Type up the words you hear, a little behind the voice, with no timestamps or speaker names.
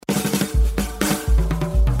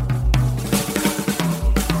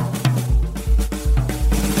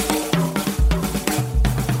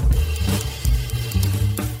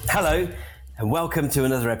welcome to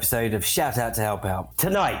another episode of Shout Out to Help Out.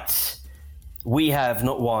 Tonight, we have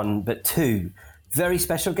not one, but two very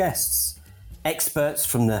special guests, experts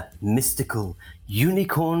from the mystical,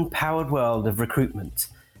 unicorn-powered world of recruitment.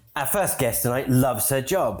 Our first guest tonight loves her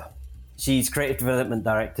job. She's Creative Development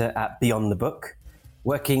Director at Beyond the Book,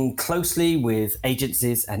 working closely with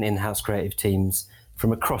agencies and in-house creative teams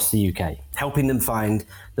from across the UK, helping them find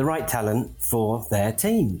the right talent for their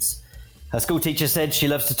teams. Her school teacher said she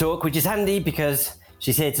loves to talk, which is handy because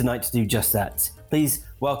she's here tonight to do just that. Please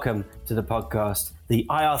welcome to the podcast, the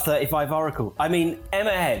IR35 Oracle. Emma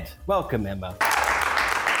Head. Welcome, Emma.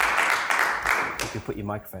 You can put your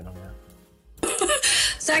microphone on now.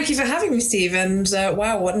 Thank you for having me, Steve. And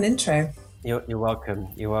wow, what an intro. You're welcome.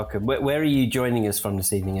 You're welcome. Where are you joining us from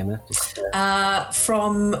this evening, Emma?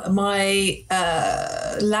 From my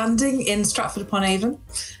landing in Stratford-upon-Avon,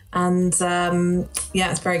 and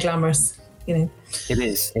it's very glamorous. You know, it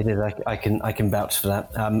is. I can vouch for that.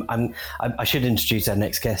 I should introduce our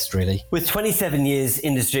next guest, really. With 27 years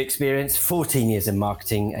industry experience, 14 years in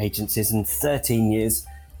marketing agencies, and 13 years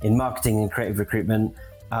in marketing and creative recruitment,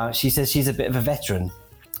 she says she's a bit of a veteran.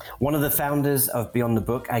 One of the founders of Beyond the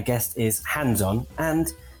Book, our guest, is hands-on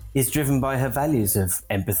and is driven by her values of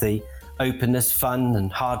empathy, openness, fun,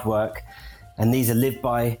 and hard work. And these are lived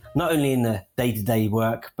by not only in the day-to-day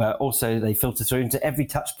work, but also they filter through into every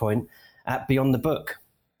touch point at Beyond the Book.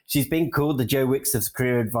 She's been called the Joe Wicks of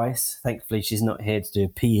career advice. Thankfully, she's not here to do a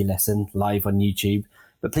PE lesson live on YouTube.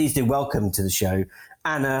 But please do welcome to the show,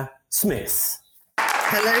 Anna Smith.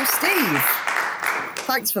 Hello, Steve.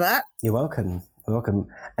 Thanks for that. You're welcome. Welcome.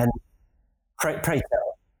 And pray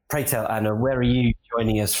tell, Anna, where are you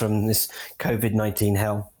joining us from this COVID-19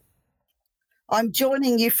 hell? I'm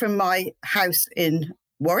joining you from my house in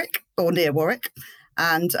Warwick, or near Warwick,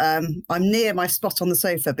 and I'm near my spot on the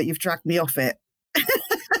sofa, but you've dragged me off it.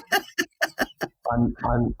 I'm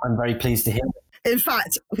very pleased to hear. In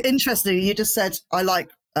fact, interestingly, you just said I like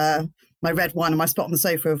my red wine and my spot on the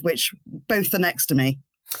sofa, of which both are next to me.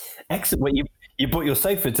 Excellent. Well, you brought your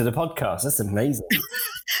sofa to the podcast. That's amazing.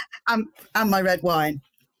 and my red wine.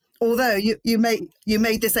 Although you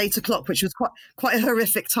made this 8 o'clock, which was quite a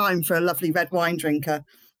horrific time for a lovely red wine drinker.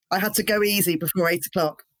 I had to go easy before 8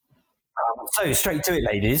 o'clock. So straight to it,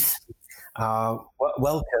 ladies.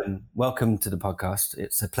 Welcome to the podcast.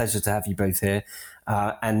 It's a pleasure to have you both here,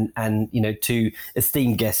 and two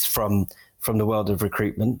esteemed guests from the world of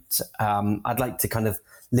recruitment. I'd like to kind of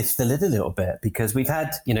lift the lid a little bit because we've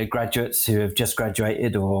had graduates who have just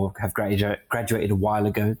graduated or have graduated a while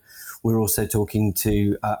ago. We're also talking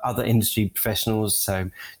to other industry professionals, so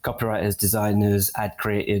copywriters, designers, ad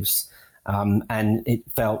creatives, and it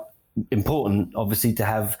felt important, obviously, to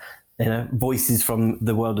have voices from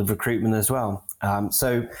the world of recruitment as well.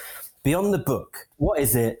 So Beyond the Book, what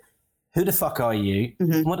is it? Who the fuck are you?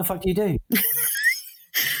 Mm-hmm. What the fuck do you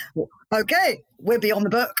do? Okay, we're Beyond the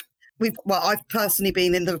Book. I've personally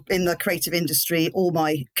been in the creative industry all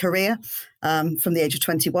my career, from the age of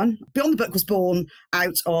 21. Beyond the Book was born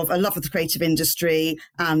out of a love of the creative industry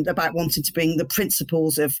and about wanting to bring the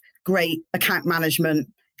principles of great account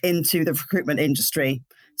management into the recruitment industry.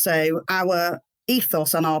 So our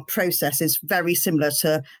ethos and our process is very similar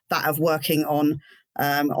to that of working on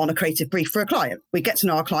a creative brief for a client. We get to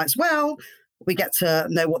know our clients well. We get to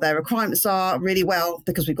know what their requirements are really well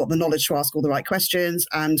because we've got the knowledge to ask all the right questions,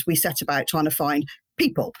 and we set about trying to find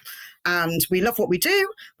people. And we love what we do.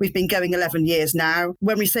 We've been going 11 years now.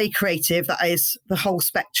 When we say creative, that is the whole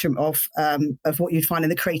spectrum of what you'd find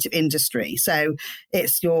in the creative industry. So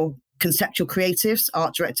it's your conceptual creatives,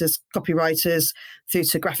 art directors, copywriters, through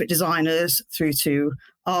to graphic designers, through to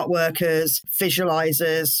art workers,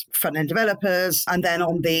 visualizers, front-end developers, and then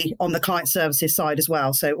on the client services side as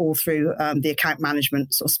well. So all through the account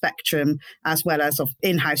management sort of spectrum, as well as of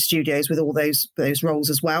in-house studios with all those roles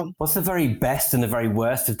as well. What's the very best and the very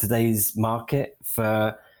worst of today's market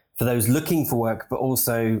for those looking for work, but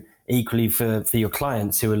also equally for your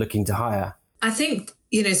clients who are looking to hire? I think,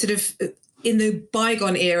 sort of in the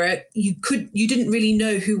bygone era, you didn't really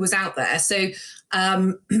know who was out there. So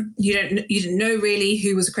you didn't know really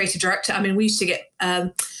who was a creative director. I mean, we used to get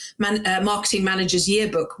marketing managers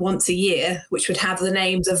yearbook once a year, which would have the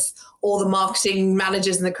names of all the marketing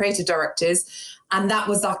managers and the creative directors. And that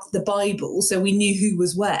was like the Bible. So we knew who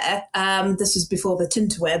was where. This was before the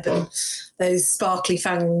Tinterweb and those sparkly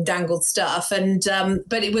fandangled stuff. And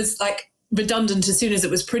but it was like redundant as soon as it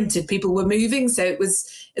was printed. People were moving. So it was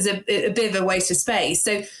a bit of a waste of space.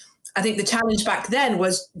 So I think the challenge back then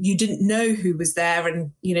was you didn't know who was there,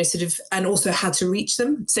 and, and also had to reach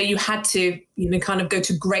them. So you had to, kind of go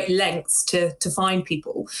to great lengths to find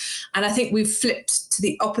people. And I think we've flipped to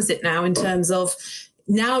the opposite now, in terms of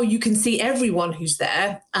now you can see everyone who's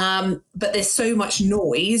there, but there's so much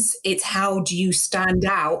noise. It's how do you stand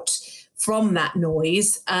out from that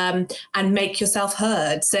noise, and make yourself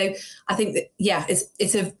heard. So I think that,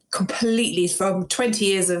 it's a completely, from 20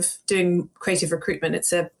 years of doing creative recruitment,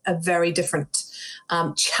 it's a very different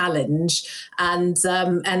challenge. And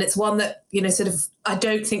it's one that, I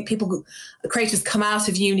don't think creators come out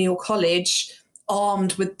of uni or college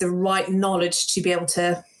armed with the right knowledge to be able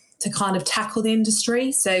to kind of tackle the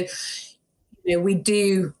industry. So, we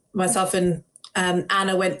do, myself and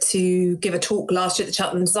Anna went to give a talk last year at the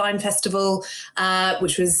Cheltenham Design Festival,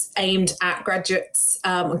 which was aimed at graduates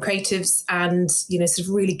and creatives, and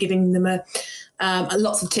really giving them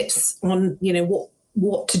lots of tips on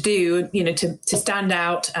what to do, to stand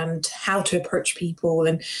out and how to approach people.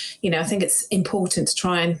 And I think it's important to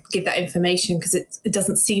try and give that information, because it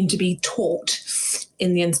doesn't seem to be taught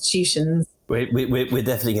in the institutions. We're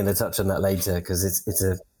definitely going to touch on that later, because it's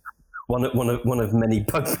a one of many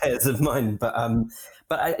bugbears of mine.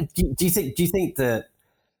 But do you think that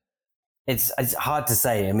it's hard to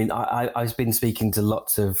say? I mean, I've been speaking to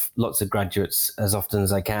lots of graduates as often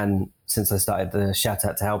as I can since I started the Shout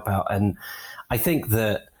Out to Help Out, and I think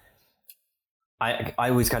that I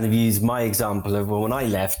always kind of use my example of, well, when I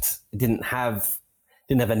left, I didn't have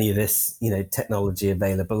any of this technology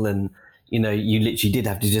available, and you literally did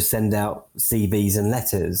have to just send out CVs and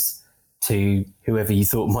letters to whoever you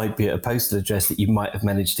thought might be at a postal address that you might have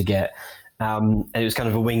managed to get. And it was kind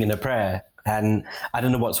of a wing and a prayer. And I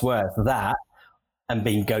don't know what's worse, that and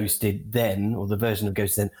being ghosted then, or the version of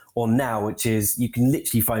ghosted then, or now, which is you can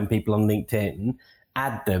literally find people on LinkedIn,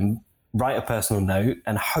 add them, write a personal note,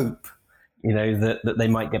 and hope, that they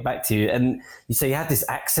might get back to you. And so you have this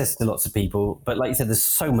access to lots of people, but like you said, there's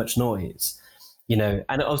so much noise,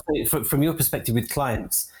 and also from your perspective with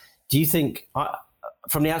clients, do you think,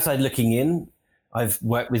 from the outside looking in, I've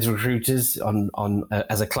worked with recruiters on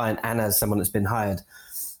as a client and as someone that's been hired.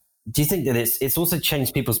 Do you think that it's also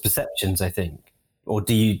changed people's perceptions? I think, or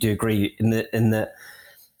do you agree in that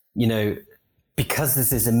because there's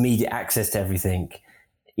this immediate access to everything,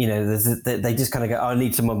 they just kind of go, oh, I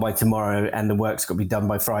need someone by tomorrow, and the work's got to be done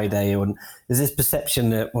by Friday, or there's this perception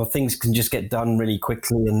that things can just get done really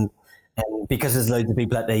quickly, and because there's loads of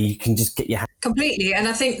people out there, you can just get your hand. Completely. And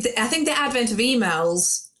I think the advent of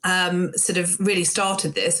emails sort of really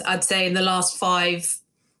started this, I'd say, in the last 5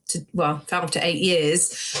 to 8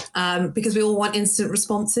 years, because we all want instant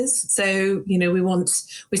responses. So,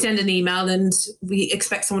 we send an email and we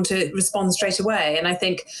expect someone to respond straight away. And I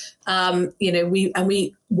think,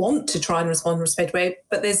 we want to try and respond straight away,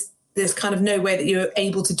 but there's kind of no way that you're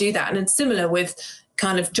able to do that. And it's similar with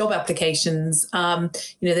kind of job applications,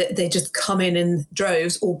 they just come in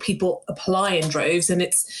droves, or people apply in droves, and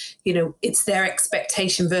it's their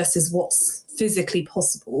expectation versus what's physically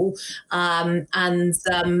possible. But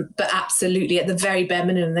absolutely, at the very bare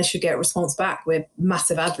minimum, they should get a response back. We're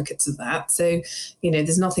massive advocates of that. So,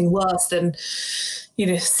 there's nothing worse than,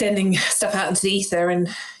 sending stuff out into the ether and,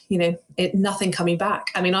 nothing coming back.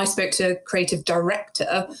 I mean, I spoke to a creative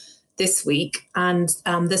director this week, and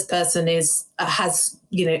this person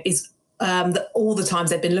all the times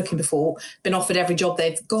they've been looking before, been offered every job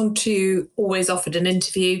they've gone to, always offered an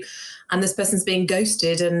interview, and this person's being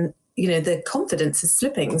ghosted, and the confidence is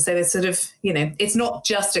slipping. So it's sort of, it's not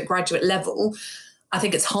just at graduate level. I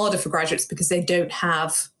think it's harder for graduates because they don't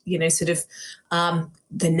have,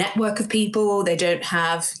 the network of people. They don't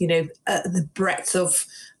have, the breadth of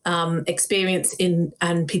experience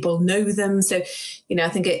and people know them. So, I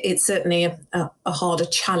think it's certainly a harder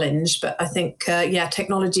challenge. But I think,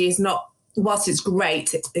 technology is not, whilst it's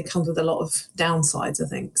great, it comes with a lot of downsides, I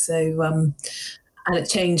think. So, and it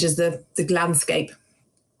changes the landscape.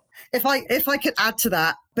 If I could add to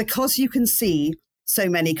that, because you can see so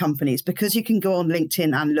many companies, because you can go on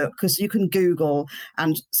LinkedIn and look, because you can Google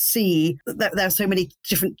and see that there are so many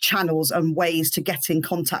different channels and ways to get in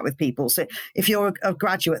contact with people. So if you're a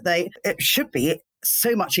graduate, it should be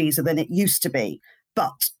so much easier than it used to be.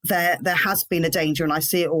 But there has been a danger, and I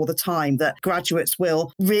see it all the time, that graduates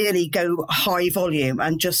will really go high volume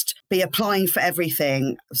and just be applying for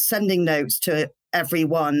everything, sending notes to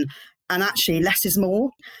everyone, and actually less is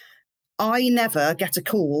more. I never get a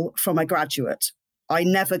call from a graduate. I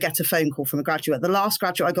never get a phone call from a graduate. The last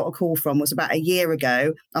graduate I got a call from was about a year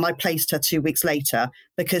ago, and I placed her 2 weeks later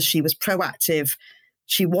because she was proactive.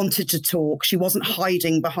 She wanted to talk. She wasn't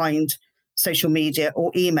hiding behind social media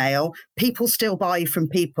or email. People still buy from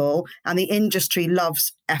people, and the industry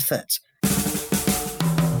loves effort.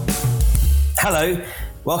 Hello,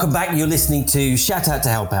 welcome back. You're listening to Shout Out to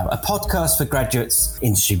Help Out, a podcast for graduates,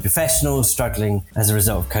 industry professionals struggling as a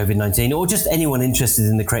result of COVID-19, or just anyone interested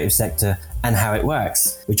in the creative sector and how it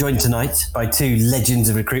works. We're joined tonight by two legends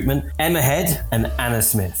of recruitment, Emma Head and Anna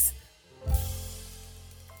Smith.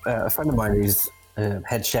 A friend of mine who's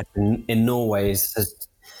head chef in Norway has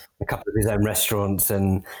a couple of his own restaurants,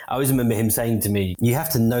 and I always remember him saying to me, you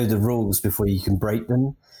have to know the rules before you can break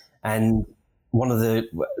them. And one of the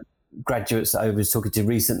graduates that I was talking to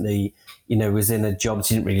recently, was in a job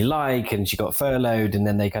she didn't really like, and she got furloughed, and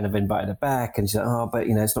then they kind of invited her back, and she's like, but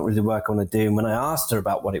it's not really the work I want to do. And when I asked her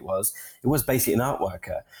about what it was basically an art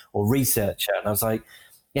worker or researcher. And I was like,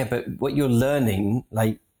 yeah, but what you're learning,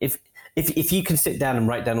 like if you can sit down and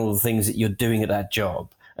write down all the things that you're doing at that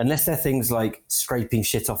job, unless they're things like scraping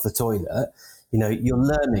shit off the toilet, you're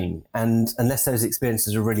learning. And unless those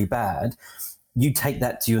experiences are really bad, you take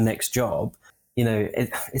that to your next job.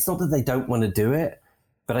 It's not that they don't want to do it,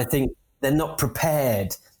 but I think they're not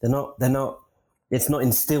prepared. They're not, it's not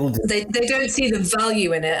instilled. They don't see the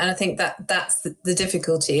value in it. And I think that's the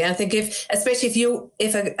difficulty. I think especially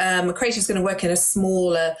if a creative is going to work in a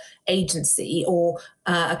smaller agency or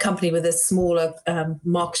a company with a smaller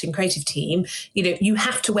marketing creative team, you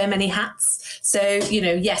have to wear many hats. So,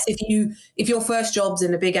 yes, if your first job's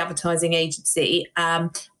in a big advertising agency,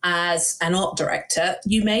 as an art director,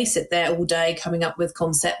 you may sit there all day coming up with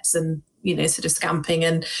concepts and, sort of scamping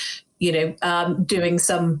and, doing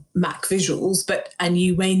some Mac visuals, and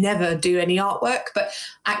you may never do any artwork. But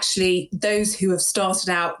actually, those who have started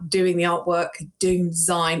out doing the artwork, doing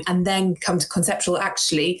design, and then come to conceptual,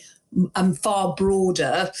 actually far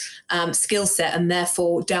broader skill set, and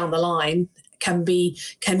therefore down the line can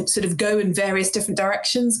sort of go in various different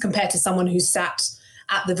directions compared to someone who sat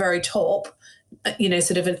at the very top,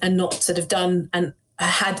 and not sort of done and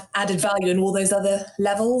had added value in all those other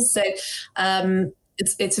levels. So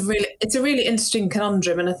it's a really interesting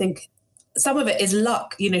conundrum, and I think some of it is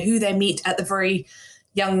luck. Who they meet at the very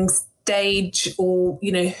young stage, or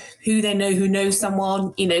who they know who knows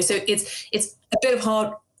someone. So it's a bit of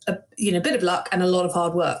bit of luck and a lot of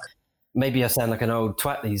hard work. Maybe I sound like an old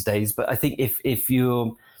twat these days, but I think if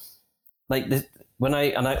you're like this,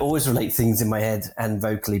 I always relate things in my head and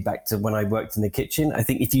vocally back to when I worked in the kitchen. I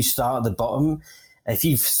think if you start at the bottom, if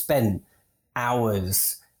you've spent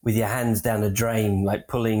hours with your hands down a drain, like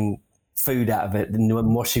pulling food out of it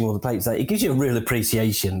and washing all the plates, like, it gives you a real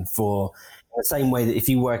appreciation for, in the same way that if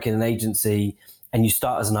you work in an agency and you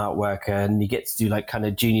start as an art worker and you get to do like kind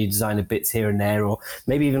of junior designer bits here and there, or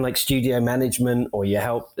maybe even like studio management, or you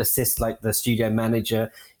help assist like the studio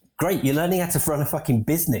manager, great, you're learning how to run a fucking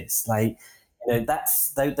business. Like,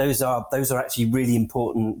 those are actually really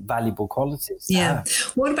important, valuable qualities. Yeah.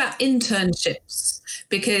 What about internships?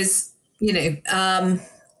 Because, paid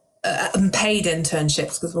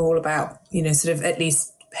internships, because we're all about, sort of at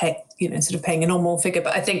least sort of paying a normal figure.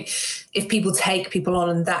 But I think if people take people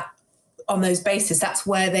on those bases, that's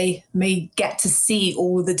where they may get to see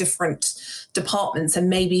all the different departments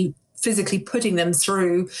and maybe physically putting them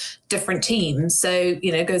through different teams. So,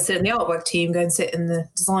 go sit in the artwork team, go and sit in the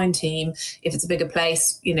design team. If it's a bigger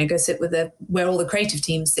place, go sit where all the creative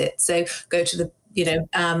teams sit. So go to the,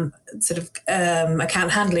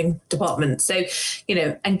 account handling department. So,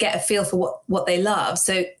 and get a feel for what they love.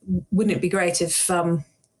 So wouldn't it be great if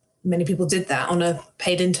many people did that on a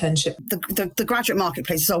paid internship? The graduate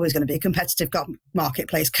marketplace is always going to be a competitive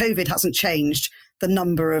marketplace. COVID hasn't changed the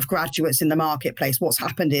number of graduates in the marketplace. What's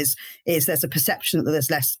happened is there's a perception that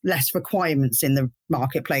there's less requirements in the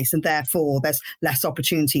marketplace, and therefore there's less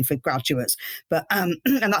opportunity for graduates. But and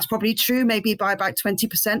that's probably true, maybe by about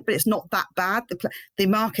 20%, but it's not that bad. The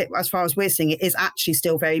market, as far as we're seeing it, is actually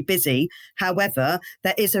still very busy. However,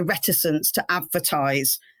 there is a reticence to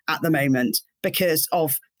advertise at the moment because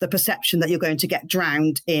of the perception that you're going to get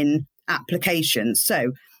drowned in applications.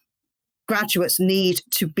 So graduates need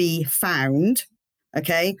to be found.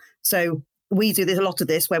 Okay, so we do a lot of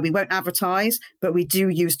this where we won't advertise, but we do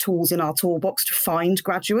use tools in our toolbox to find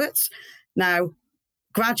graduates. Now,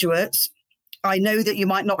 graduates, I know that you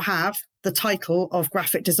might not have the title of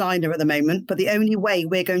graphic designer at the moment, but the only way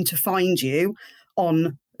we're going to find you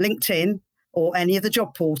on LinkedIn or any of the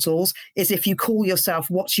job portals is if you call yourself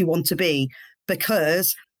what you want to be.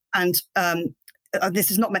 Because, and this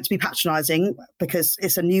is not meant to be patronising because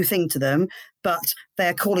it's a new thing to them, but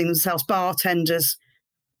they're calling themselves bartenders,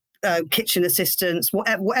 kitchen assistants,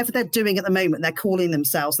 whatever they're doing at the moment, they're calling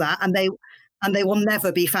themselves that, and they will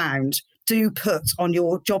never be found do put on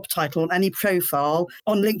your job title on any profile.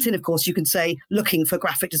 On LinkedIn, of course, you can say looking for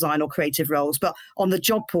graphic design or creative roles. But on the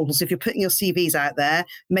job portals, if you're putting your CVs out there,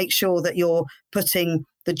 make sure that you're putting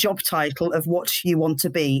the job title of what you want to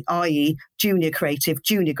be, i.e. junior creative,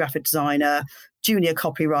 junior graphic designer, junior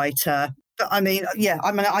copywriter. But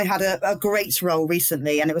I had a great role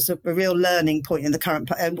recently, and it was a real learning point in the current,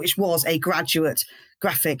 which was a graduate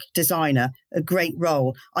graphic designer, a great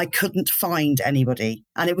role. I couldn't find anybody,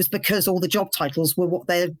 and it was because all the job titles were what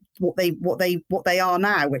they are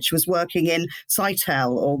now, which was working in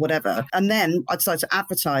Sitel or whatever. And then I decided to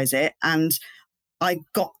advertise it, and I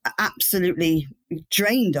got absolutely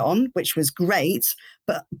drained on, which was great,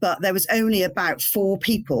 but there was only about 4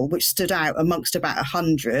 people which stood out amongst about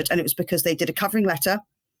 100, and it was because they did a covering letter.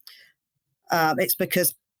 It's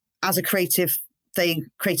because as a creative, they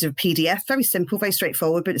created a PDF, very simple, very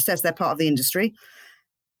straightforward, but it says they're part of the industry.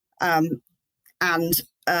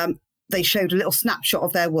 They showed a little snapshot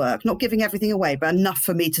of their work, not giving everything away, but enough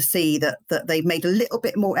for me to see that they've made a little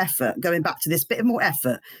bit more effort, going back to this bit more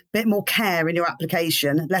effort, bit more care in your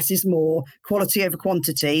application. Less is more, quality over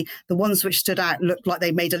quantity. The ones which stood out looked like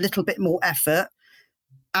they made a little bit more effort.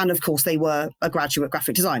 And of course, they were a graduate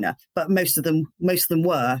graphic designer, but most of them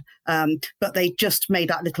were. But they just made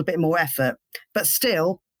that little bit more effort. But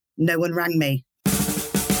still, no one rang me.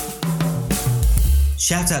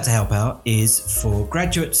 Shout Out to Help Out is for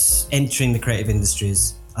graduates entering the creative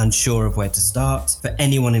industries, unsure of where to start, for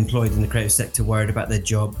anyone employed in the creative sector worried about their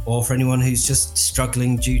job, or for anyone who's just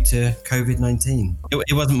struggling due to COVID-19.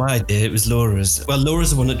 It wasn't my idea, it was Laura's. Well, Laura's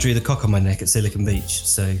the one that drew the cock on my neck at Silicon Beach,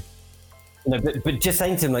 so... No, but just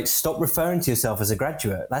saying to him, like, stop referring to yourself as a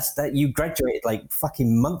graduate. That you graduated like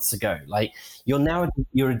fucking months ago. Like, you're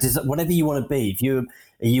whatever you want to be. If you're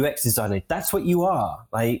a UX designer, that's what you are.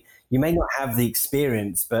 Like, you may not have the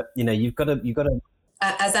experience, but you've got to.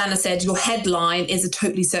 As Anna said, your headline is a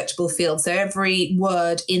totally searchable field. So every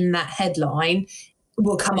word in that headline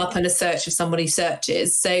will come up in a search if somebody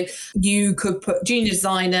searches. So you could put junior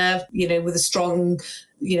designer, with a strong,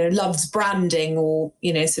 loves branding, or,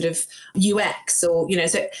 sort of UX, or,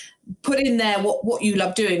 so put in there what you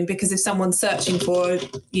love doing, because if someone's searching for,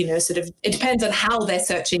 sort of, it depends on how they're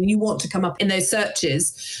searching, you want to come up in those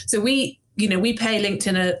searches. So we pay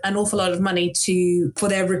LinkedIn an awful lot of money for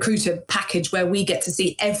their recruiter package, where we get to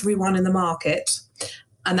see everyone in the market.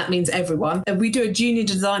 And that means everyone. And we do a junior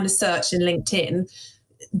designer search in LinkedIn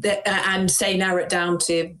and say narrow it down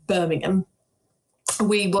to Birmingham.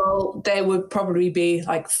 There would probably be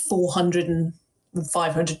like 400 and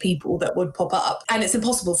 500 people that would pop up. And it's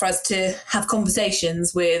impossible for us to have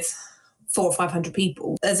conversations with 400 or 500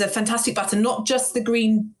 people. There's a fantastic button, not just the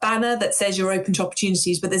green banner that says you're open to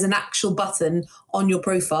opportunities, but there's an actual button on your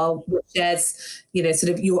profile which says,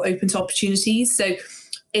 sort of you're open to opportunities. So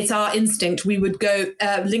it's our instinct. We would go,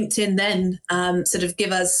 LinkedIn then sort of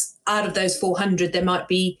give us, out of those 400, there might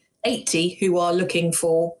be 80 who are looking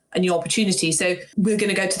for a new opportunity. So we're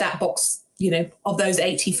going to go to that box, of those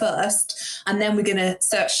 80 first, and then we're going to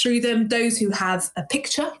search through them. Those who have a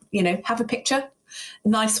picture, have a picture, a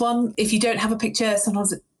nice one. If you don't have a picture,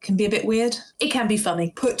 sometimes it can be a bit weird. It can be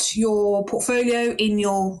funny. Put your portfolio in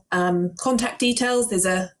your contact details. There's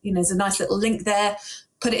a nice little link there.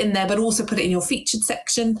 Put it in there, but also put it in your featured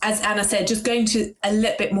section. As Anna said, just going to a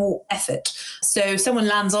little bit more effort. So if someone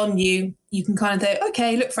lands on you, you can kind of say,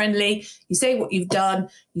 okay, look friendly. You say what you've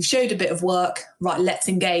done. You've showed a bit of work. Right, let's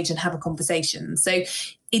engage and have a conversation. So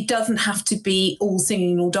it doesn't have to be all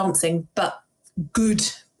singing or dancing, but good,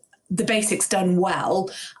 the basics done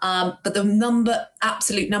well. But the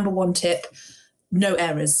absolute number one tip, no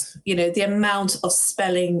errors. The amount of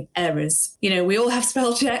spelling errors. We all have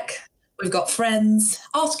spell check. We've got friends.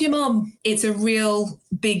 Ask your mum. It's a real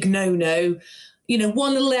big no-no.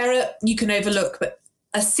 One little error you can overlook, but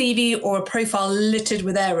a CV or a profile littered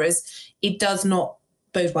with errors, it does not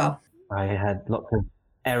bode well. I had lots of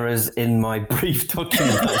errors in my brief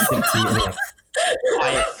document.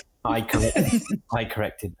 I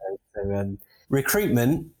corrected those. So,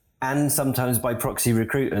 recruitment, and sometimes by proxy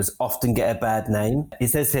recruiters, often get a bad name. It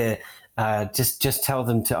says here, just tell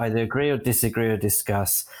them to either agree or disagree or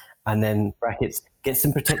discuss. And then brackets, get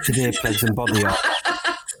some protective earplugs and body art.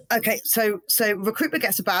 Okay, so recruitment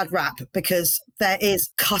gets a bad rap because there is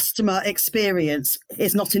customer experience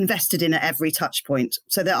is not invested in at every touch point.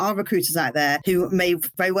 So there are recruiters out there who may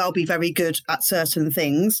very well be very good at certain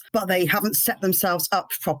things, but they haven't set themselves up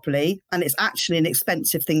properly. And it's actually an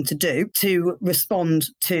expensive thing to do to respond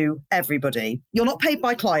to everybody. You're not paid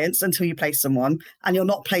by clients until you place someone, and you're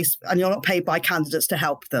not paid by candidates to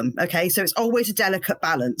help them. Okay. So it's always a delicate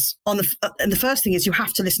balance. And the first thing is you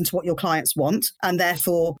have to listen to what your clients want. And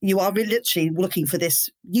therefore you are literally looking for this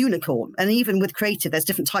unicorn. And even with creative, there's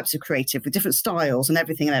different types of creative with different styles and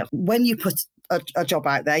everything else. When you put a job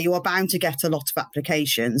out there, you are bound to get a lot of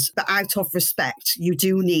applications, but out of respect, you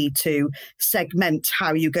do need to segment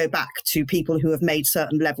how you go back to people who have made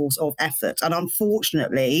certain levels of effort. And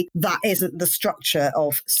unfortunately, that isn't the structure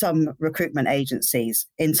of some recruitment agencies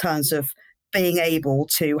in terms of being able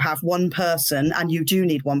to have one person, and you do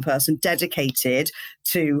need one person dedicated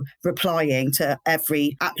to replying to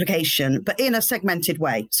every application, but in a segmented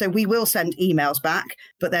way. So we will send emails back,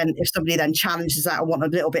 but then if somebody then challenges that or want a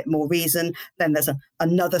little bit more reason, then there's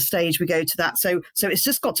another stage we go to that. So it's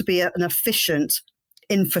just got to be an efficient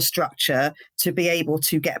infrastructure to be able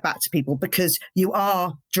to get back to people, because you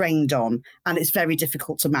are drained on and it's very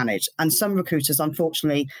difficult to manage. And some recruiters,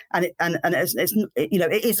 unfortunately,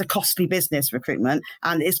 it is a costly business, recruitment,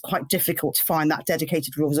 and it's quite difficult to find that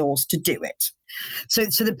dedicated resource to do it. So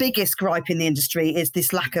the biggest gripe in the industry is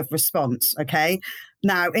this lack of response. Okay.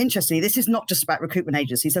 Now, interestingly, this is not just about recruitment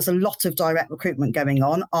agencies. There's a lot of direct recruitment going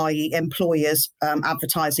on, i.e. employers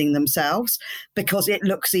advertising themselves because it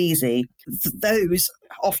looks easy. Those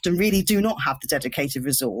often really do not have the dedicated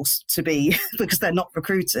resource to be, because they're not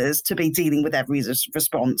recruiters, to be dealing with every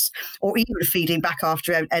response or even feeding back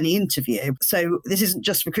after any interview. So this isn't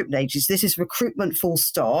just recruitment agencies. This is recruitment full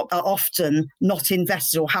stop, are often not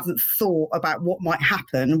invested or haven't thought about what might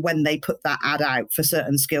happen when they put that ad out for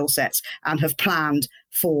certain skill sets and have planned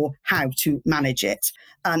for how to manage it.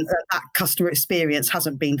 And that customer experience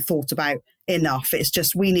hasn't been thought about enough. It's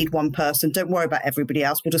just, we need one person. Don't worry about everybody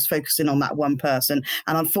else. We're just focusing on that one person.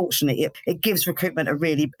 And unfortunately, it gives recruitment a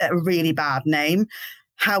really bad name.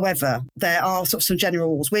 However, there are sort of some general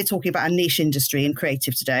rules. We're talking about a niche industry in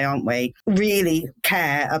creative today, aren't we? Really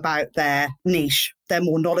care about their niche. They're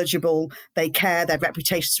more knowledgeable. They care. Their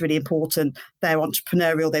reputation is really important. They're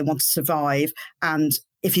entrepreneurial. They want to survive. And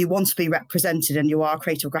if you want to be represented and you are a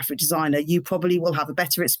creative graphic designer, you probably will have a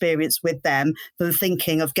better experience with them than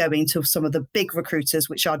thinking of going to some of the big recruiters,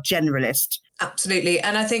 which are generalist. Absolutely.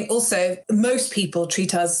 And I think also most people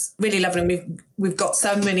treat us really lovely. We've got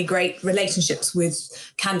so many great relationships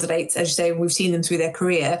with candidates, as you say, we've seen them through their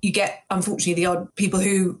career. You get, unfortunately, the odd people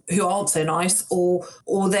who aren't so nice, or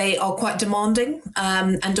they are quite demanding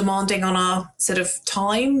and demanding on our sort of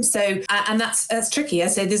time. So, and that's tricky. I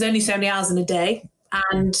say there's only so many hours in a day.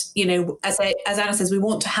 And, as Anna says, we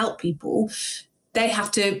want to help people. They have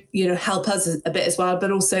to, help us a bit as well,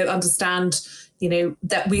 but also understand,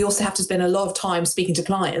 that we also have to spend a lot of time speaking to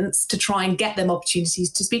clients to try and get them opportunities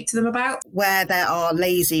to speak to them about. Where there are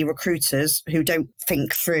lazy recruiters who don't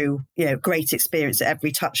think through, great experience at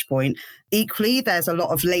every touch point. Equally, there's a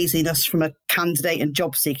lot of laziness from a candidate and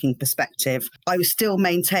job seeking perspective. I would still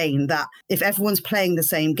maintain that if everyone's playing the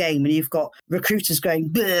same game and you've got recruiters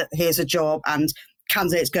going, here's a job, and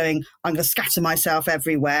candidates going, I'm going to scatter myself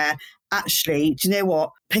everywhere. Actually, do you know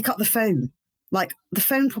what? Pick up the phone. Like, the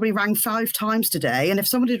phone probably rang 5 times today. And if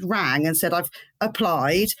someone had rang and said, I've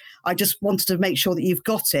applied, I just wanted to make sure that you've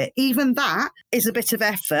got it. Even that is a bit of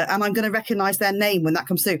effort. And I'm going to recognise their name when that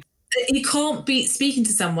comes through. You can't beat speaking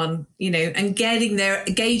to someone, and gauging their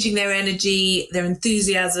energy, their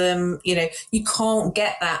enthusiasm. You can't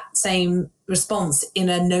get that same response in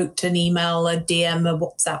a note, an email, a DM, a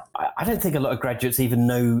WhatsApp. I don't think a lot of graduates even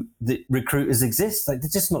know that recruiters exist. Like, they're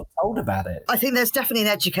just not told about it. I think there's definitely an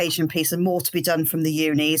education piece and more to be done from the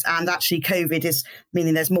unis. And actually, COVID is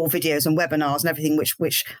meaning there's more videos and webinars and everything,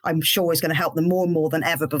 which I'm sure is going to help them more and more than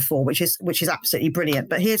ever before, which is absolutely brilliant.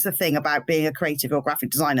 But here's the thing about being a creative or graphic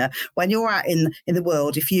designer: when you're out in the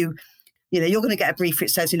world, if you're going to get a brief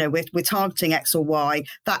which says, we're targeting X or Y,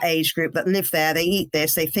 that age group that live there, they eat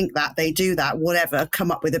this, they think that, they do that, whatever,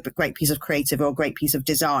 come up with a great piece of creative or a great piece of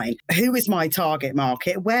design. Who is my target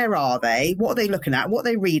market? Where are they? What are they looking at? What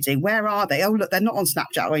are they reading? Where are they? Oh, look, they're not on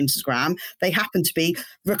Snapchat or Instagram. They happen to be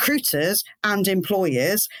recruiters and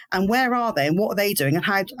employers. And where are they? And what are they doing? And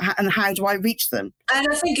how do I reach them? And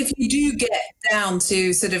I think if you do get down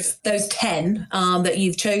to sort of those 10 that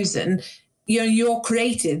you've chosen, your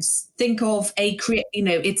creatives, think of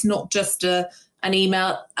it's not just a an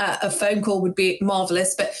email, a phone call would be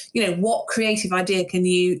marvelous. But, what creative idea can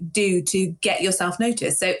you do to get yourself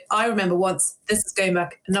noticed? So I remember once, this is going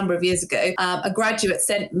back a number of years ago, a graduate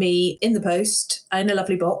sent me in the post, in a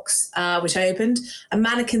lovely box, which I opened, a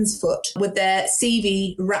mannequin's foot with their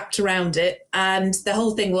CV wrapped around it. And the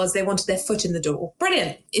whole thing was they wanted their foot in the door.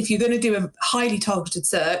 Brilliant. If you're going to do a highly targeted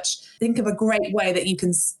search, think of a great way that you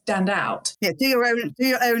can stand out. Yeah, do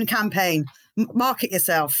your own campaign. Market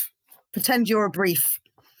yourself. Pretend you're a brief.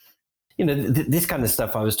 This kind of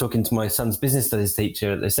stuff, I was talking to my son's business studies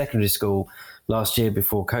teacher at the secondary school last year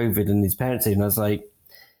before COVID, and his parents, and I was like,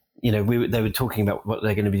 they were talking about what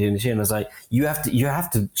they're going to be doing this year. And I was like, you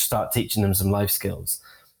have to start teaching them some life skills,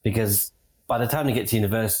 because by the time they get to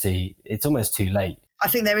university, it's almost too late. I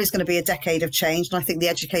think there is going to be a decade of change, and I think the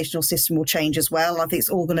educational system will change as well. I think it's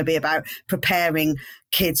all going to be about preparing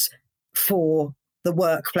kids for the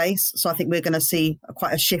workplace. So I think we're going to see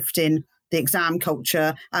quite a shift in the exam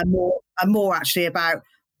culture, and more actually about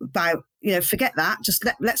forget that, just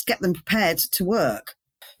let's get them prepared to work.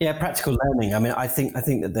 Yeah, practical learning. I mean, I think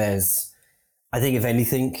that if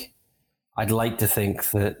anything, I'd like to think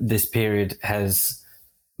that this period has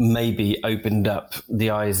maybe opened up the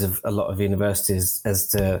eyes of a lot of universities as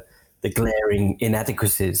to the glaring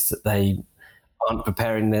inadequacies that they aren't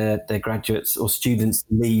preparing their graduates or students to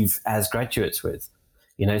leave as graduates with.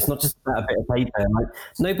 It's not just about a bit of paper. Like,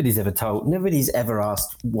 nobody's ever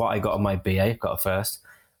asked what I got on my BA, I've got a first,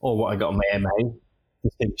 or what I got on my MA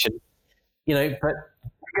distinction. But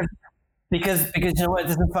because you know what, it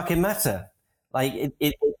doesn't fucking matter. Like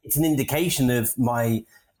it's an indication of my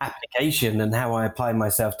application and how I apply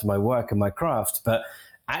myself to my work and my craft. But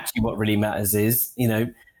actually, what really matters is,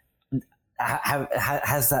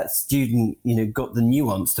 has that student, got the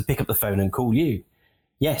nuance to pick up the phone and call you?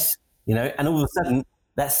 Yes, and all of a sudden,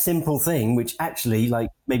 that simple thing, which actually, like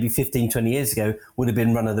maybe 15, 20 years ago would have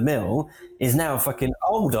been run of the mill, is now fucking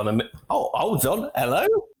hold on, hello?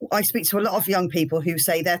 I speak to a lot of young people who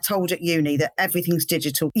say they're told at uni that everything's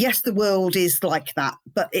digital. Yes, the world is like that,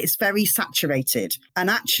 but it's very saturated. And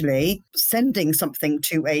actually, sending something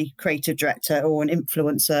to a creative director or an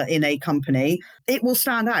influencer in a company, it will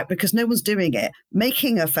stand out because no one's doing it.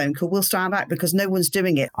 Making a phone call will stand out because no one's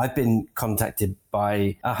doing it. I've been contacted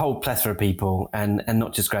by a whole plethora of people, and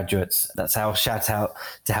not just graduates. That's how Shout Out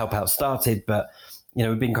to Help Out started. But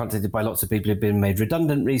we've been contacted by lots of people who've been made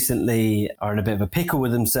redundant recently, are in a bit of a pickle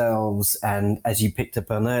with themselves. And as you picked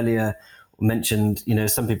up on earlier, mentioned,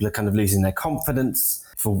 some people are kind of losing their confidence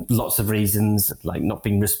for lots of reasons, like not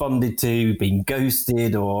being responded to, being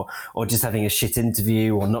ghosted, or just having a shit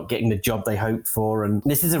interview, or not getting the job they hoped for. And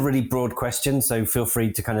this is a really broad question, so feel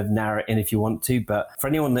free to kind of narrow it in if you want to. But for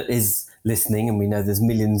anyone that is listening, and we know there's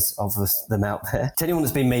millions of them out there, to anyone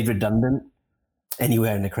that's been made redundant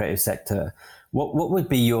anywhere in the creative sector, what would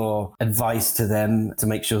be your advice to them to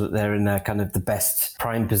make sure that they're in a kind of the best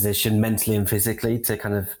prime position mentally and physically to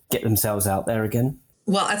kind of get themselves out there again?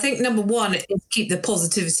 Well, I think number one is keep the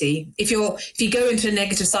positivity. If you go into a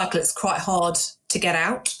negative cycle, it's quite hard to get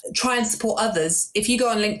out. Try and support others. If you go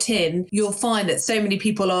on LinkedIn, you'll find that so many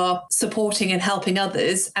people are supporting and helping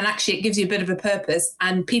others, and actually it gives you a bit of a purpose,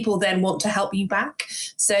 and people then want to help you back.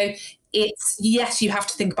 So it's, yes, you have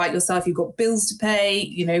to think about yourself. You've got bills to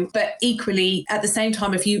pay, but equally at the same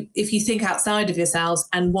time, if you think outside of yourselves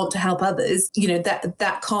and want to help others,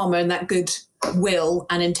 that karma and that good will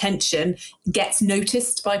and intention gets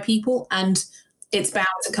noticed by people, and it's bound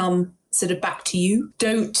to come sort of back to you.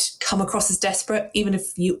 Don't come across as desperate, even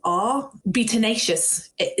if you are. Be tenacious.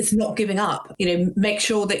 It's not giving up. Make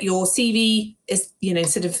sure that your CV is,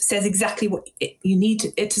 sort of says exactly what you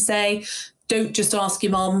need it to say. Don't just ask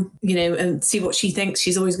your mom, and see what she thinks.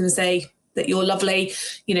 She's always going to say that you're lovely.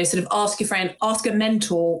 Sort of ask your friend, ask a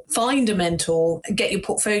mentor, find a mentor, get your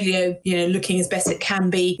portfolio, looking as best it can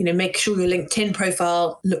be. Make sure your LinkedIn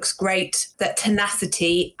profile looks great. That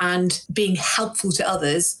tenacity and being helpful to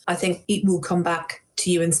others, I think it will come back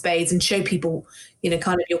to you in spades and show people,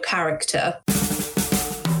 kind of your character.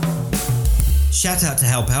 Shout Out to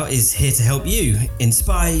Help Out is here to help you,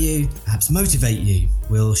 inspire you, perhaps motivate you.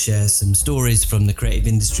 We'll share some stories from the creative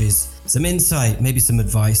industries, some insight, maybe some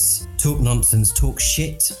advice, talk nonsense, talk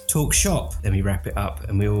shit, talk shop. Then we wrap it up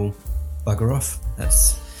and we all bugger off.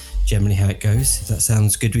 That's generally how it goes. If that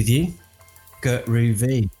sounds good with you. Gertrude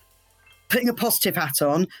V. Putting a positive hat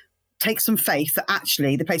on, take some faith that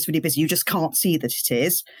actually the place is really busy. You just can't see that it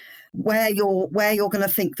is. Where you're going to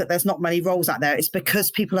think that there's not many roles out there, it's because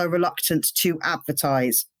people are reluctant to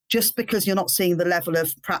advertise. Just because you're not seeing the level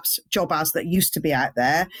of perhaps job ads that used to be out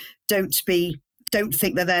there, don't think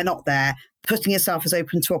that they're not there. putting yourself as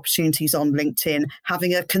open to opportunities on LinkedIn,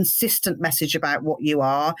 having a consistent message about what you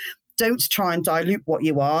are. Don't try and dilute what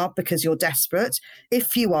you are because you're desperate.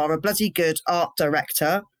 If you are a bloody good art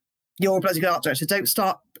director, you're a bloody good art director. Don't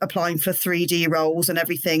start applying for 3D roles and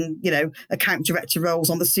everything, account director roles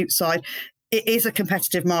on the suit side. It is a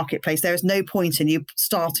competitive marketplace. There is no point in you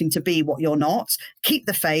starting to be what you're not. Keep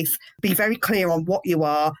the faith. Be very clear on what you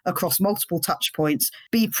are across multiple touch points.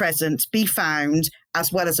 Be present, be found,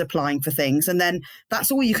 as well as applying for things. And then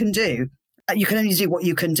that's all you can do. You can only do what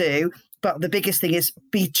you can do. But the biggest thing is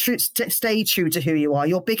stay true to who you are.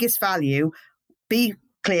 Your biggest value, be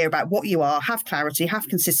clear about what you are, have clarity, have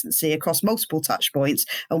consistency across multiple touch points.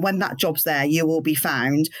 And when that job's there, you will be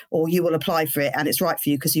found or you will apply for it and it's right for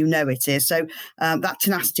you because you know it is. So that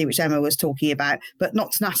tenacity, which Emma was talking about, but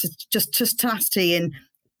not tenacity, just tenacity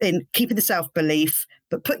in keeping the self-belief,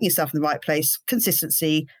 but putting yourself in the right place,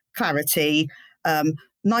 consistency, clarity,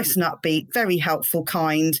 nice and upbeat, very helpful,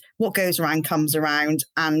 kind. What goes around comes around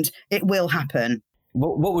and it will happen.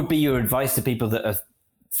 What would be your advice to people that are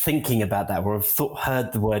thinking about that or have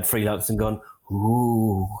heard the word freelance and gone,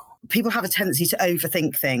 ooh? People have a tendency to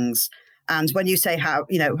overthink things. And when you say how,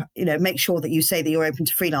 make sure that you say that you're open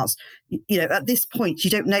to freelance, at this point, you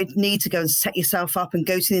don't need to go and set yourself up and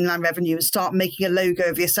go to the Inland Revenue and start making a logo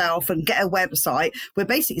of yourself and get a website. We're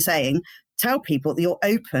basically saying, tell people that you're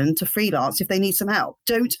open to freelance if they need some help.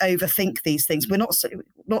 Don't overthink these things. We're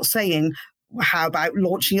not saying, how about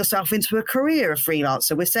launching yourself into a career of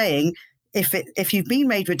freelancer? We're saying, if you've been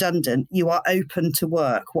made redundant, you are open to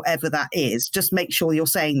work, whatever that is. Just make sure you're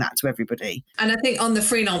saying that to everybody. And I think on the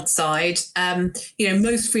freelance side,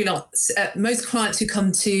 most clients who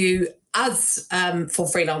come to us for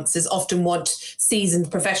freelancers often want seasoned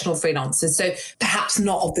professional freelancers. So perhaps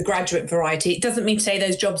not of the graduate variety. It doesn't mean to say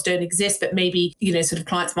those jobs don't exist, but maybe,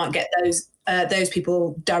 clients might get those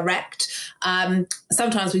people direct.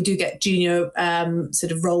 Sometimes we do get junior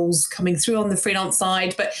roles coming through on the freelance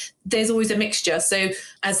side, but there's always a mixture. So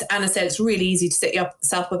as Anna said, it's really easy to set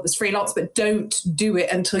yourself up as freelance, but don't do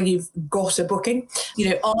it until you've got a booking.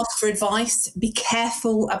 Ask for advice. Be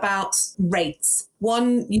careful about rates.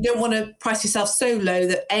 One, you don't want to price yourself so low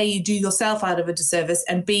that A, you do yourself out of a disservice,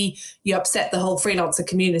 and B, you upset the whole freelancer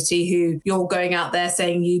community who you're going out there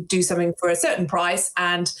saying you do something for a certain price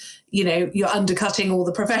and you're undercutting all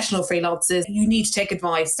the professional freelancers. You need to take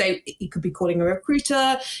advice. So it could be calling a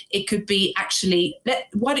recruiter. It could be actually,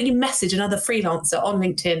 why don't you message another freelancer on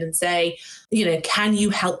LinkedIn and say, can you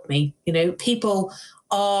help me? People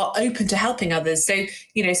are open to helping others. So,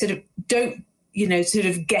 don't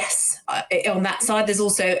guess on that side. There's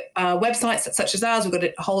also websites such as ours. We've got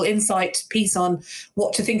a whole insight piece on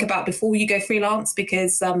what to think about before you go freelance,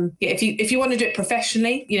 because if you want to do it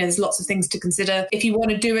professionally, there's lots of things to consider. If you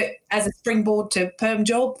want to do it as a springboard to perm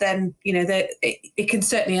job, then, it can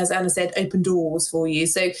certainly, as Anna said, open doors for you.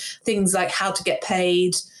 So things like how to get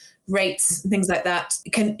paid, rates, things like that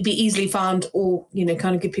can be easily found, or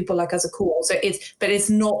kind of give people like us a call. So it's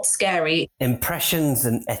not scary. Impressions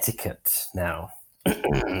and etiquette now.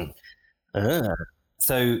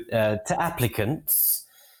 So to applicants,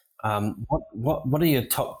 what are your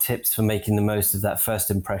top tips for making the most of that first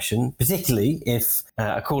impression, particularly if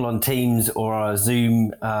a call on Teams or a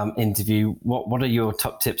Zoom interview? What are your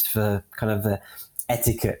top tips for kind of the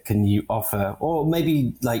etiquette can you offer, or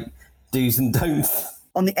maybe like do's and don'ts?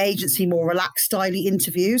 On the agency, more relaxed styly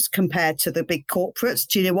interviews compared to the big corporates,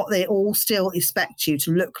 do you know what? They all still expect you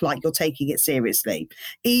to look like you're taking it seriously,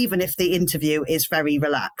 even if the interview is very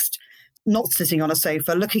relaxed. Not sitting on a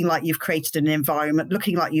sofa, looking like you've created an environment,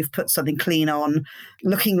 looking like you've put something clean on,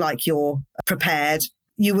 looking like you're prepared.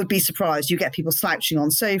 You would be surprised. You get people slouching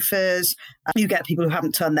on sofas. You get people who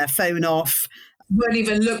haven't turned their phone off. Won't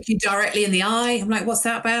even look you directly in the eye. I'm like, what's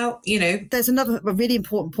that about? There's a really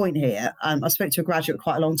important point here. I spoke to a graduate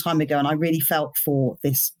quite a long time ago, and I really felt for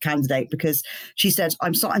this candidate because she said,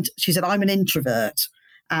 I'm an introvert,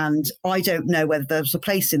 and I don't know whether there's a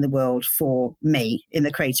place in the world for me in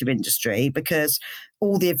the creative industry, because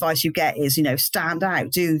all the advice you get is, stand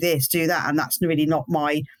out, do this, do that, and that's really not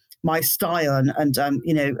my style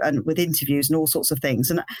and with interviews and all sorts of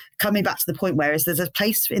things. And coming back to the point where there's a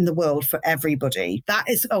place in the world for everybody. That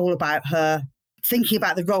is all about her thinking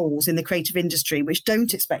about the roles in the creative industry, which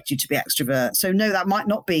don't expect you to be extrovert. So no, that might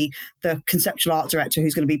not be the conceptual art director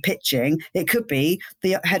who's going to be pitching. It could be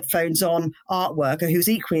the headphones on art worker who's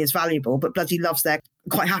equally as valuable, but bloody loves their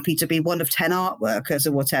quite happy to be one of 10 art workers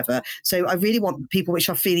or whatever. So I really want people which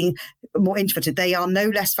are feeling more introverted. They are no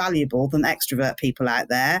less valuable than extrovert people out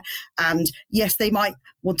there. And yes, they might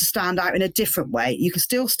want to stand out in a different way. You can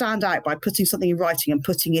still stand out by putting something in writing and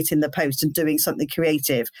putting it in the post and doing something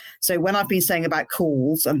creative. So when I've been saying about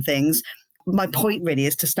calls and things, my point really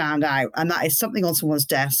is to stand out. And that is something on someone's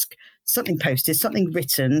desk, something posted, something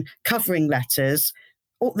written, covering letters.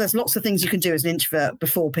 There's lots of things you can do as an introvert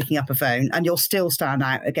before picking up a phone, and you'll still stand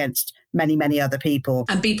out against many, many other people.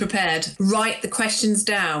 And be prepared. Write the questions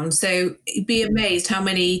down. So be amazed how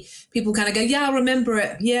many people kind of go, yeah, I'll remember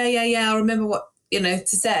it. Yeah, I'll remember what, to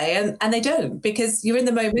say. And they don't, because you're in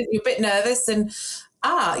the moment, you're a bit nervous and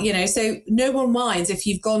so no one minds if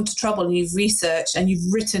you've gone to trouble and you've researched and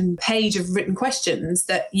you've written a page of written questions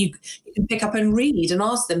that you can pick up and read and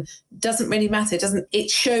ask them. Doesn't really matter. It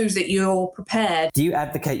shows that you're prepared. Do you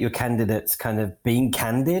advocate your candidates kind of being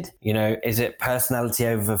candid? Is it personality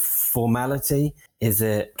over formality? Is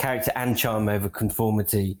it character and charm over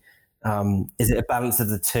conformity? Is it a balance of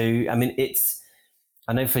the two? I mean,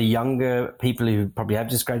 I know for younger people who probably have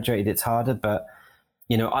just graduated, it's harder, but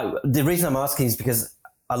the reason I'm asking is because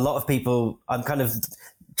a lot of people, I'm kind of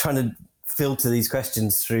trying to filter these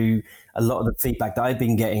questions through a lot of the feedback that I've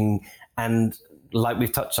been getting. And like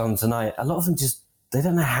we've touched on tonight, a lot of them they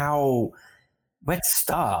don't know where to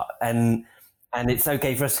start. And it's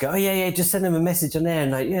okay for us to go, just send them a message on there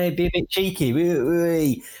and be a bit cheeky,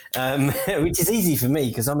 which is easy for me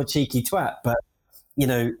because I'm a cheeky twat. But,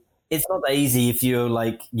 it's not that easy if you're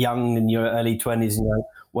like young in your early 20s and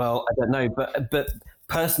I don't know, but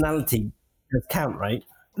personality does count, right?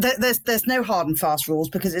 There's no hard and fast rules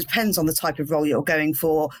because it depends on the type of role you're going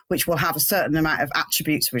for, which will have a certain amount of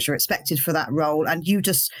attributes which are expected for that role. And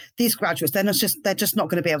these graduates, they're just not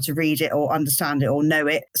going to be able to read it or understand it or know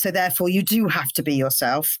it. So therefore, you do have to be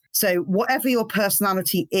yourself. So whatever your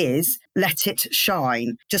personality is, let it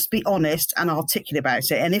shine. Just be honest and articulate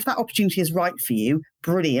about it. And if that opportunity is right for you,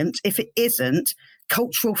 brilliant. If it isn't,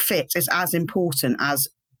 cultural fit is as important as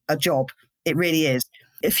a job. It really is.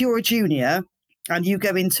 If you're a junior and you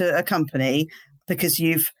go into a company because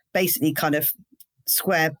you've basically kind of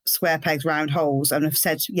square pegs, round holes and have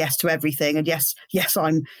said yes to everything and yes,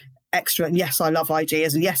 I'm extra and yes, I love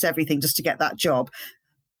ideas and yes, everything just to get that job.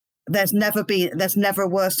 There's never a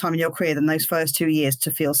worse time in your career than those first 2 years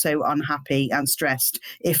to feel so unhappy and stressed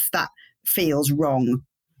if that feels wrong.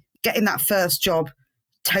 Getting that first job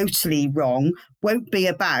totally wrong won't be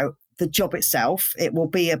about the job itself. It will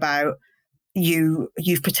be about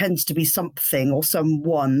you've pretended to be something or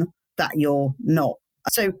someone that you're not.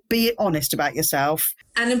 So be honest about yourself.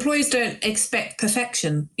 And employers don't expect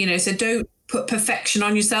perfection, so don't put perfection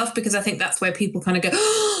on yourself, because I think that's where people kind of go,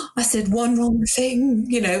 oh, I said one wrong thing,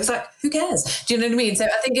 it's like, who cares? Do you know what I mean? So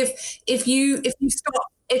I think if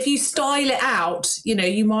you style it out,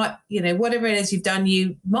 you might, whatever it is you've done,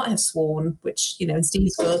 you might have sworn, which, in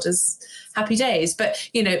Steve's world is happy days, but,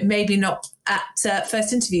 maybe not at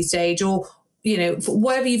first interview stage or, for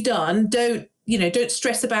whatever you've done, don't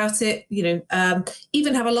stress about it,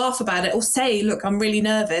 even have a laugh about it or say, look, I'm really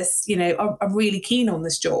nervous, I'm really keen on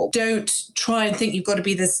this job. Don't try and think you've got to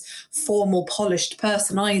be this formal, polished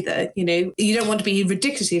person either. You don't want to be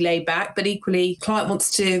ridiculously laid back, but equally client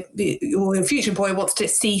wants to, or a future employer wants to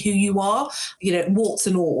see who you are, warts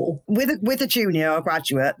and all. With a junior or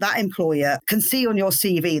graduate, that employer can see on your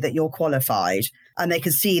CV that you're qualified and they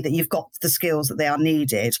can see that you've got the skills that they are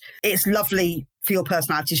needed. It's lovely for your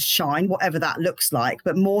personality to shine, whatever that looks like.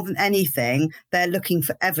 But more than anything, they're looking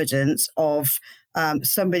for evidence of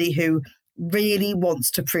somebody who really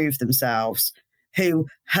wants to prove themselves, who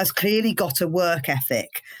has clearly got a work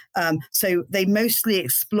ethic. So they mostly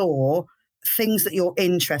explore things that you're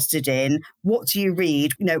interested in. What do you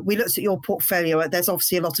read? We looked at your portfolio. There's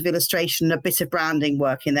obviously a lot of illustration, a bit of branding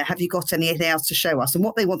work in there. Have you got anything else to show us? And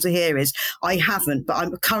what they want to hear is, I haven't, but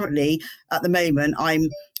I'm currently, at the moment,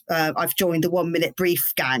 I've joined the 1 minute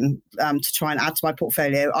brief gang to try and add to my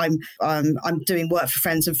portfolio. I'm doing work for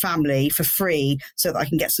friends and family for free so that I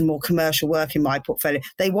can get some more commercial work in my portfolio.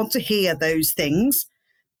 They want to hear those things.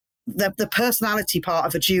 The personality part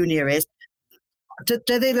of a junior is,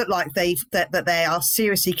 do they look like that they are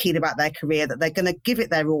seriously keen about their career, that they're going to give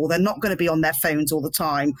it their all? They're not going to be on their phones all the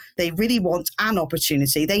time. They really want an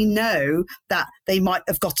opportunity. They know that they might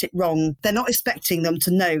have got it wrong. They're not expecting them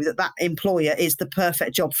to know that employer is the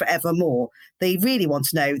perfect job forevermore. They really want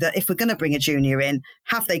to know that if we're going to bring a junior in,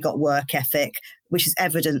 have they got work ethic, which is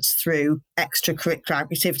evidenced through extracurricular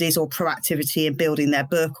activities or proactivity in building their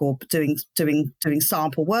book or doing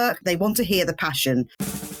sample work. They want to hear the passion.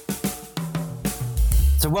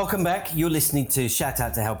 So welcome back. You're listening to Shout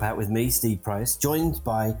Out to Help Out with me, Steve Price, joined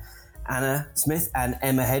by Anna Smith and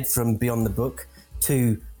Emma Head from Beyond the Book,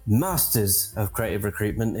 two masters of creative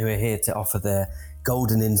recruitment who are here to offer their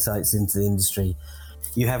golden insights into the industry.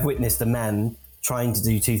 You have witnessed a man trying to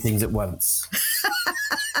do two things at once.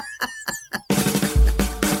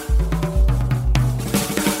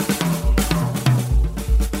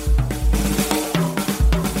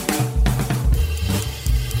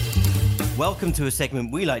 Welcome to a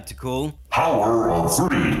segment we like to call Power of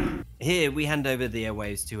Three. Here we hand over the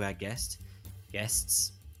airwaves to our guests.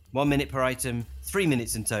 1 minute per item, 3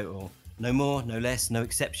 minutes in total. No more, no less, no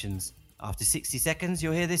exceptions. After 60 seconds,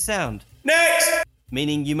 you'll hear this sound. Next!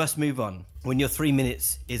 Meaning you must move on. When your 3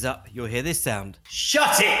 minutes is up, you'll hear this sound.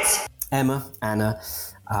 Shut it! Emma, Anna,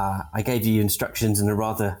 I gave you instructions in a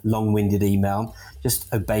rather long-winded email.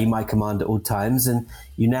 Just obey my command at all times, and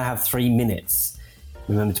you now have 3 minutes.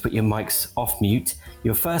 Remember to put your mics off mute.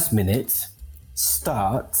 Your first minute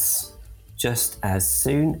starts just as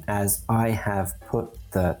soon as I have put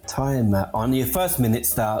the timer on. Your first minute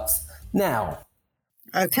starts now.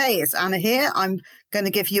 Okay, it's Anna here. I'm going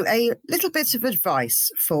to give you a little bit of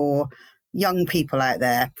advice for young people out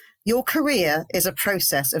there. Your career is a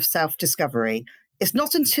process of self-discovery. It's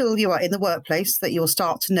not until you are in the workplace that you'll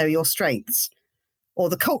start to know your strengths, or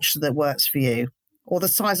the culture that works for you, or the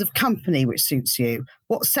size of company which suits you,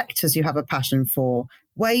 what sectors you have a passion for,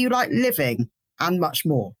 where you like living, and much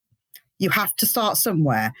more. You have to start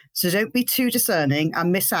somewhere, so don't be too discerning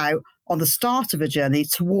and miss out on the start of a journey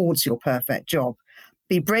towards your perfect job.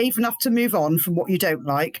 Be brave enough to move on from what you don't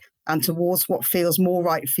like and towards what feels more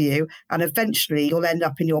right for you, and eventually you'll end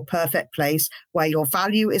up in your perfect place where your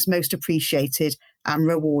value is most appreciated and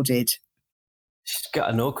rewarded. She's got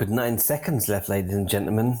an awkward 9 seconds left, ladies and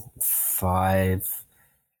gentlemen. 5,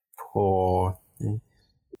 4.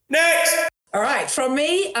 Next! All right, from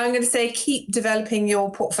me, I'm going to say keep developing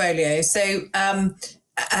your portfolio. So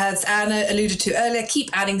as Anna alluded to earlier, keep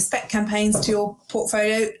adding spec campaigns to your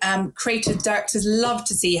portfolio. Creative directors love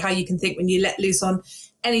to see how you can think when you let loose on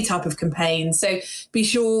any type of campaign. So be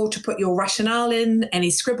sure to put your rationale in,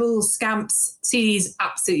 any scribbles, scamps, CDs,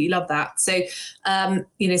 absolutely love that. So,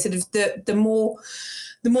 sort of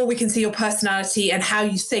the more we can see your personality and how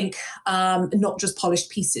you think, not just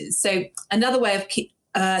polished pieces. So another way of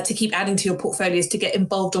to keep adding to your portfolio is to get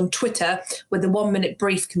involved on Twitter with the 1 minute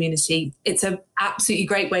brief community. It's an absolutely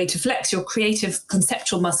great way to flex your creative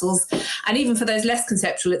conceptual muscles. And even for those less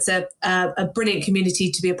conceptual, it's a brilliant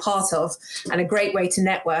community to be a part of and a great way to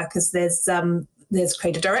network, as there's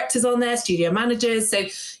creative directors on there, studio managers. So,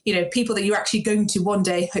 people that you're actually going to one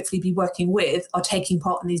day hopefully be working with are taking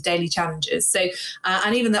part in these daily challenges. So,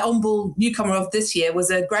 and even the on-ball newcomer of this year was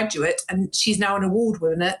a graduate, and she's now an award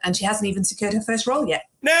winner, and she hasn't even secured her first role yet.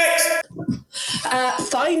 Next!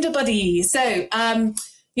 Find a buddy. So,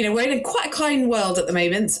 we're in quite a kind world at the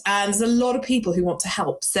moment, and there's a lot of people who want to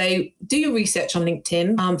help. So do your research on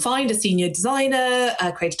LinkedIn, find a senior designer,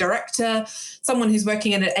 a creative director, someone who's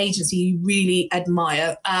working in an agency you really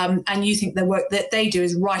admire, and you think the work that they do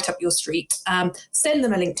is right up your street. Send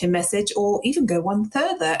them a LinkedIn message, or even go one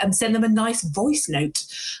further and send them a nice voice note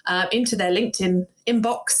into their LinkedIn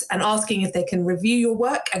inbox and asking if they can review your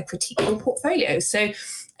work and critique your portfolio. So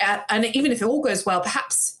and even if it all goes well,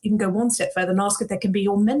 perhaps you can go one step further and ask if they can be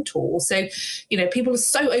your mentor. So, people are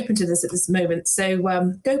so open to this at this moment. So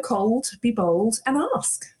go cold, be bold, and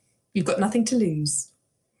ask. You've got nothing to lose.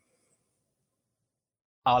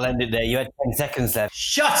 I'll end it there. You had 10 seconds left.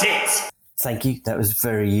 Shut it! Thank you. That was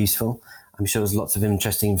very useful. I'm sure there's lots of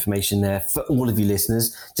interesting information there for all of you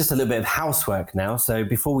listeners. Just a little bit of housework now. So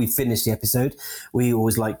before we finish the episode, we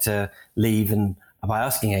always like to leave by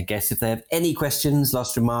asking our guests if they have any questions,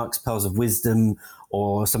 last remarks, pearls of wisdom,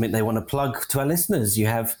 or something they want to plug to our listeners. You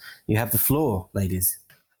have the floor, ladies.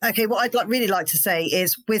 Okay, what I'd really like to say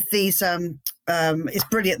is with these, it's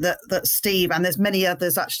brilliant that Steve and there's many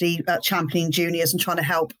others actually championing juniors and trying to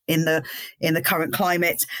help in the current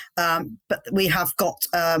climate. But we have got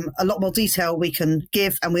a lot more detail we can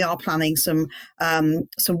give, and we are planning some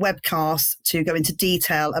webcasts to go into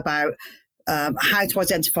detail about how to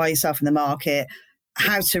identify yourself in the market,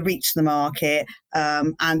 how to reach the market,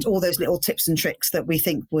 and all those little tips and tricks that we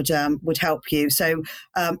think would help you. So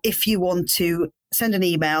if you want to send an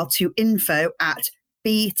email to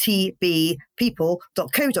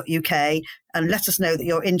info@btbpeople.co.uk and let us know that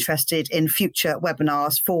you're interested in future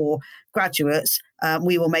webinars for graduates,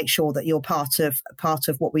 we will make sure that you're part of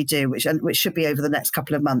what we do, which should be over the next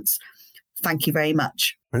couple of months. Thank you very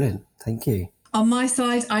much. Brilliant. Thank you. On my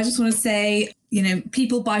side, I just want to say,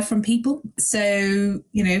 people buy from people. So,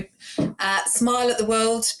 smile at the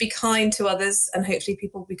world, be kind to others, and hopefully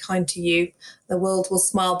people will be kind to you. The world will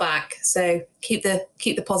smile back. So keep the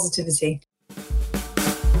positivity.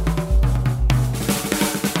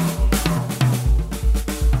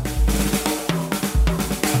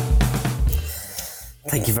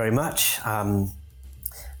 Thank you very much.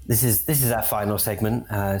 This is our final segment.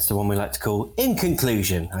 It's the one we like to call In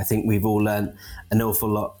Conclusion. I think we've all learned an awful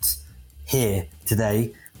lot here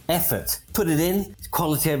today. Effort, put it in.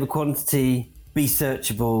 Quality over quantity. Be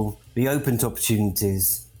searchable. Be open to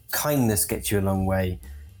opportunities. Kindness gets you a long way.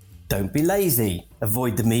 Don't be lazy.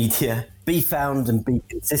 Avoid the media. Be found and be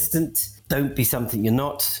consistent. Don't be something you're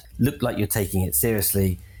not. Look like you're taking it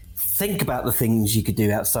seriously. Think about the things you could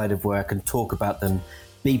do outside of work and talk about them.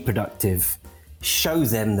 Be productive. Show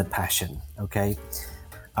them the passion, okay?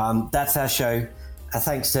 That's our show.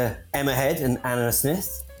 Thanks to Emma Head and Anna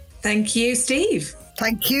Smith. Thank you, Steve.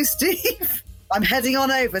 Thank you, Steve. I'm heading on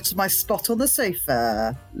over to my spot on the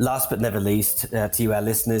sofa. Last but never least, to you, our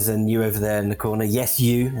listeners, and you over there in the corner. Yes,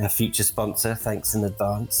 you, our future sponsor. Thanks in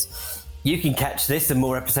advance. You can catch this and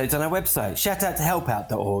more episodes on our website,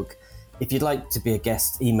 shoutouttohelpout.org. If you'd like to be a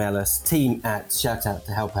guest, email us,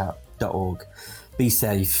 team@shoutouttohelpout.org. Be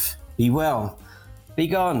safe, be well, be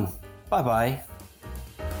gone. Bye-bye.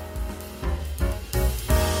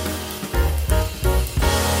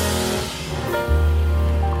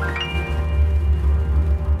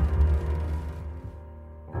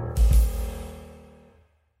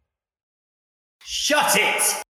 Shut it!